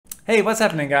Hey, what's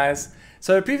happening, guys?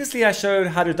 So previously I showed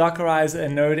how to Dockerize a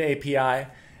Node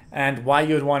API and why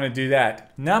you would want to do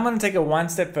that. Now I'm going to take it one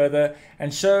step further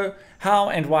and show how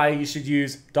and why you should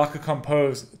use Docker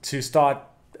Compose to start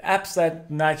apps that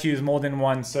might use more than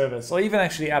one service, or even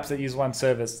actually apps that use one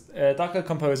service. Docker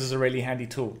Compose is a really handy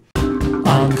tool.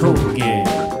 Uncool gear.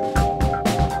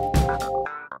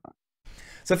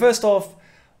 So first off,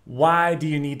 why do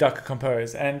you need Docker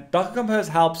Compose? And Docker Compose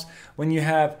helps when you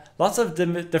have lots of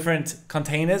different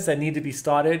containers that need to be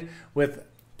started with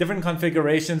different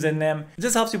configurations in them. It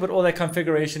just helps you put all that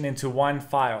configuration into one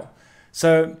file.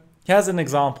 So here's an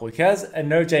example. Here's a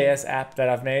Node.js app that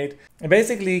I've made. It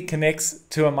basically connects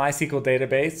to a MySQL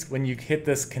database when you hit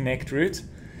this connect route.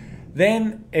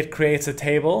 Then it creates a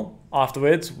table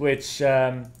afterwards, which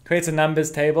creates a numbers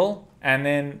table. And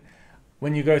then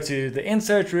when you go to the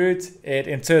insert route, it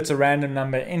inserts a random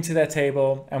number into that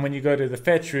table. And when you go to the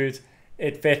fetch route,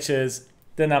 it fetches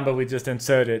the number we just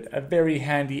inserted. A very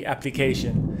handy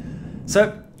application.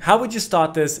 So how would you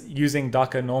start this using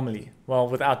Docker normally? Well,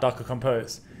 without Docker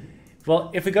Compose. Well,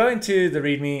 if we go into the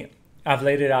README, I've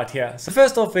laid it out here. So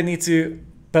first off, we need to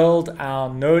build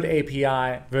our Node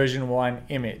API version 1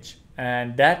 image.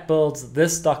 And that builds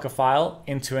this Docker file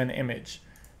into an image.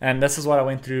 And this is what I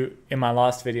went through in my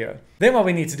last video. Then what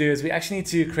we need to do is we actually need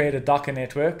to create a Docker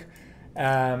network.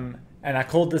 And I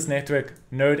called this network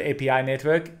Node API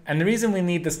network. And the reason we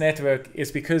need this network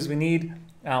is because we need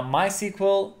our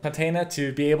MySQL container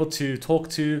to be able to talk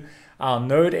to our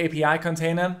Node API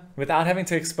container without having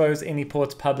to expose any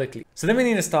ports publicly. So then we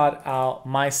need to start our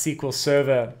MySQL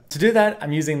server. To do that,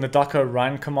 I'm using the docker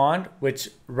run command, which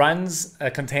runs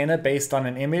a container based on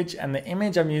an image. And the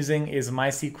image I'm using is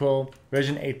MySQL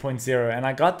version 8.0. And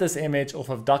I got this image off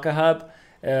of Docker Hub,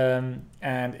 and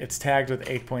it's tagged with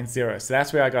 8.0. So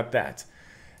that's where I got that.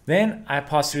 Then I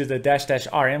pass through the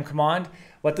 --rm command.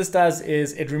 What this does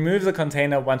is it removes the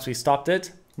container once we stopped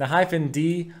it. The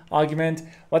 -d argument,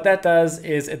 what that does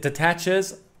is it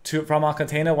detaches from our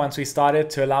container once we start it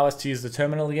to allow us to use the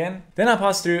terminal again. Then I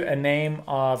pass through a name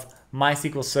of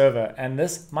MySQL server, and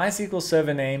this MySQL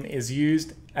server name is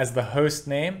used as the host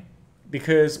name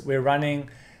because we're running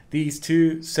these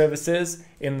two services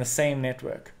in the same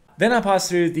network. Then I pass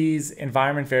through these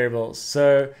environment variables.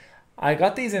 So I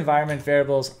got these environment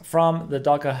variables from the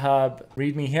Docker Hub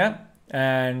README here,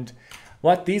 and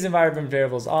what these environment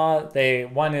variables are,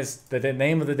 one is the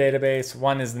name of the database,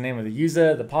 one is the name of the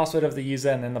user, the password of the user,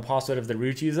 and then the password of the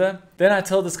root user. Then I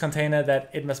tell this container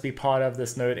that it must be part of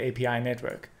this Node API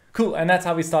network. Cool, and that's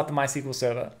how we start the MySQL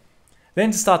server. Then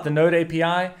to start the Node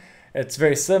API, it's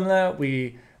very similar.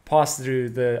 We pass through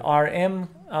the rm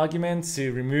argument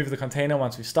to remove the container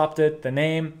once we stopped it. The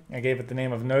name, I gave it the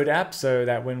name of Node app so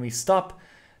that when we stop,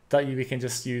 we can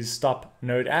just use stop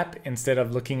Node app instead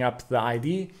of looking up the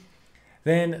ID.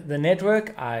 Then the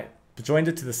network, I joined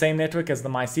it to the same network as the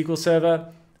MySQL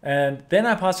server. And then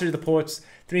I pass through the ports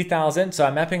 3000. So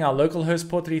I'm mapping our localhost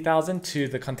port 3000 to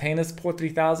the containers port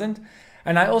 3000.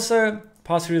 And I also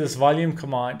pass through this volume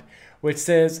command, which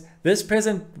says this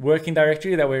present working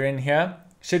directory that we're in here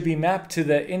should be mapped to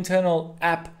the internal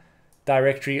app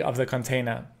directory of the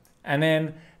container. And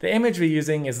then the image we're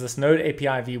using is this Node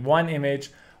API v1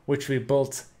 image, which we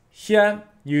built here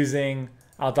using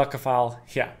our Docker file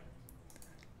here.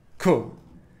 Cool.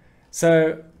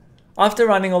 So after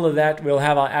running all of that, we'll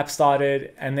have our app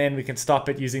started and then we can stop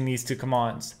it using these two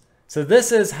commands. So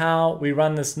this is how we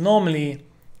run this normally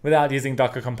without using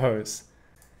Docker Compose.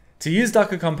 To use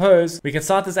Docker Compose, we can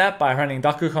start this app by running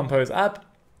Docker Compose up,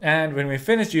 and when we're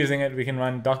finished using it, we can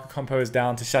run Docker Compose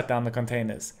down to shut down the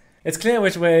containers. It's clear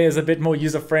which way is a bit more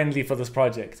user-friendly for this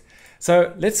project.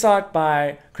 So let's start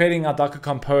by creating our Docker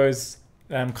Compose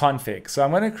config. So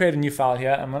I'm going to create a new file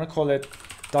here. I'm going to call it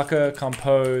docker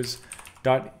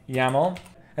compose.yaml.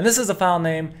 And this is a file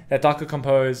name that Docker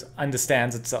Compose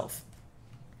understands itself.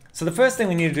 So the first thing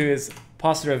we need to do is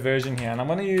pass through a version here. And I'm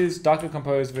going to use Docker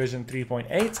Compose version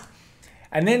 3.8.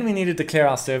 And then we need to declare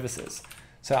our services.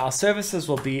 So our services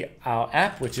will be our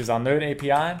app, which is our Node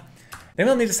API. Then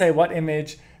we'll need to say what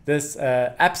image this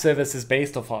app service is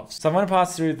based off of. So I'm going to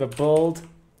pass through the build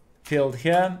field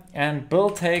here. And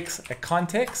build takes a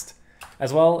context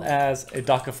as well as a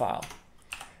Docker file.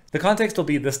 The context will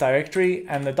be this directory,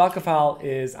 and the Docker file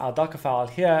is our Docker file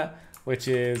here, which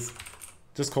is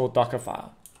just called Docker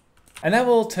file. And that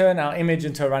will turn our image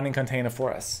into a running container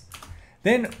for us.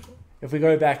 Then if we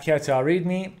go back here to our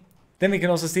README, then we can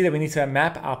also see that we need to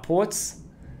map our ports.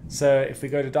 So if we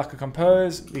go to Docker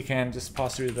Compose, we can just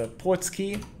pass through the ports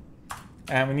key,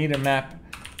 and we need to map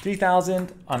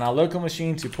 3000 on our local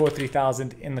machine to port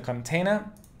 3000 in the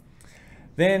container.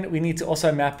 Then we need to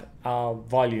also map our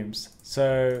volumes.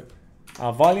 So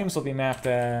our volumes will be mapped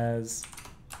as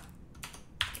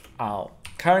our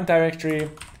current directory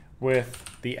with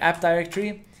the app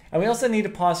directory. And we also need to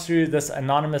pass through this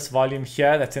anonymous volume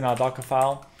here that's in our Docker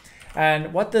file.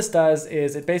 And what this does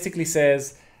is it basically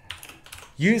says,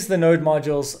 use the node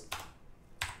modules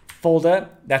folder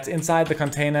that's inside the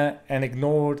container and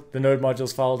ignore the node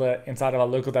modules folder inside of our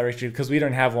local directory, because we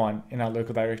don't have one in our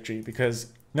local directory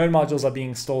because node modules are being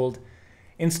installed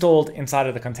inside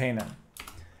of the container.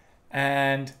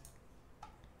 And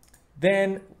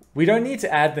then we don't need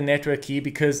to add the network key,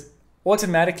 because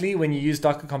automatically when you use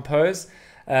Docker Compose,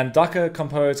 Docker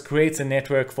Compose creates a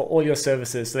network for all your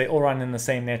services, so they all run in the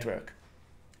same network.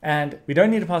 And we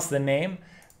don't need to pass the name,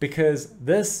 because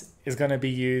this is going to be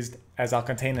used as our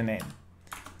container name.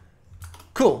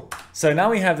 Cool. So now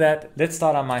we have that. Let's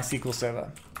start our MySQL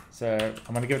server. So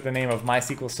I'm going to give it the name of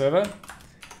MySQL server.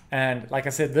 And like I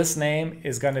said, this name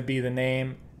is going to be the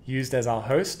name used as our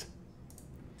host.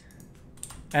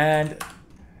 And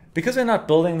because we're not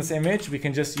building this image, we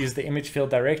can just use the image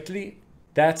field directly.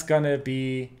 That's going to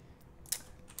be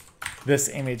this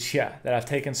image here that I've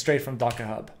taken straight from Docker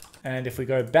Hub. And if we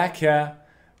go back here,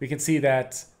 we can see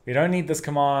that we don't need this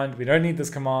command, we don't need this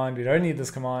command, we don't need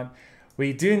this command.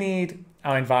 We do need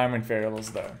our environment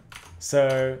variables though.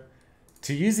 So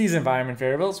to use these environment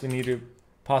variables, we need to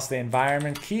pass the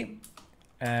environment key.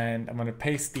 And I'm going to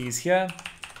paste these here,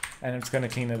 and it's going to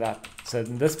clean it up. So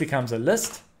this becomes a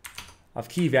list of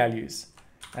key values.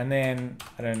 And then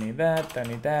I don't need that, don't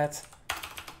need that,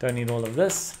 don't need all of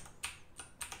this.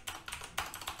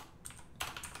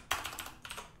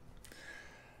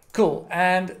 Cool.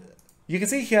 And you can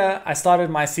see here, I started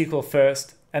MySQL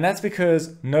first, and that's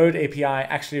because Node API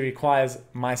actually requires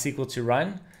MySQL to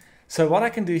run. So what I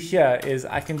can do here is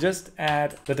I can just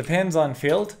add the depends on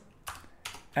field,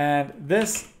 and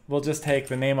this will just take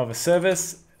the name of a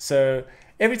service. So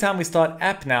every time we start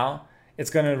app now, it's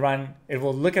going to run, it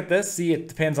will look at this, see it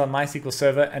depends on MySQL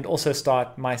server, and also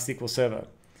start MySQL server.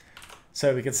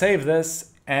 So we can save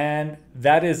this, and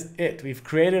that is it. We've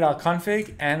created our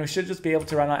config, and we should just be able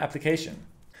to run our application.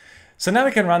 So now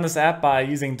we can run this app by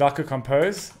using Docker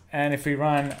Compose. And if we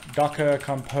run Docker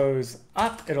Compose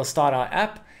up, it'll start our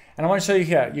app. And I want to show you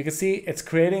here, you can see it's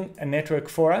creating a network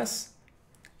for us.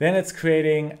 Then it's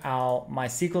creating our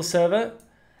MySQL server,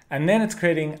 and then it's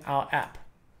creating our app.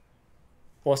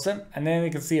 Awesome. And then we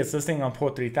can see it's listing on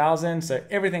port 3000. So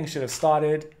everything should have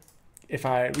started. If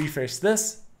I refresh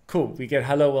this, cool, we get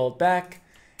hello world back.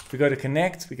 If we go to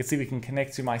connect, we can see we can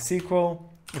connect to MySQL.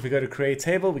 If we go to create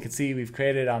table, we can see we've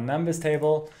created our numbers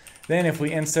table. Then if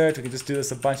we insert, we can just do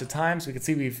this a bunch of times. We can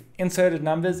see we've inserted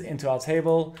numbers into our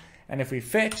table. And if we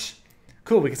fetch,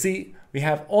 cool, we can see we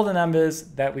have all the numbers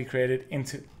that we created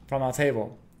from our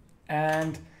table.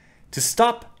 And to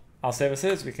stop our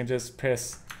services, we can just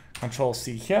press Control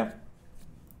C here.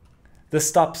 This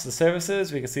stops the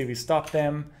services. We can see we stopped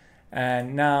them.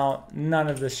 And now none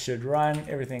of this should run.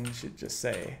 Everything should just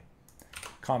say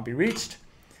can't be reached.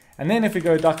 And then if we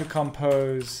go Docker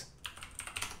Compose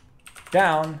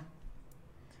down,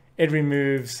 it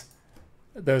removes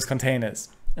those containers.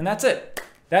 And that's it.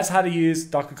 That's how to use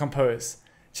Docker Compose.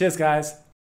 Cheers, guys.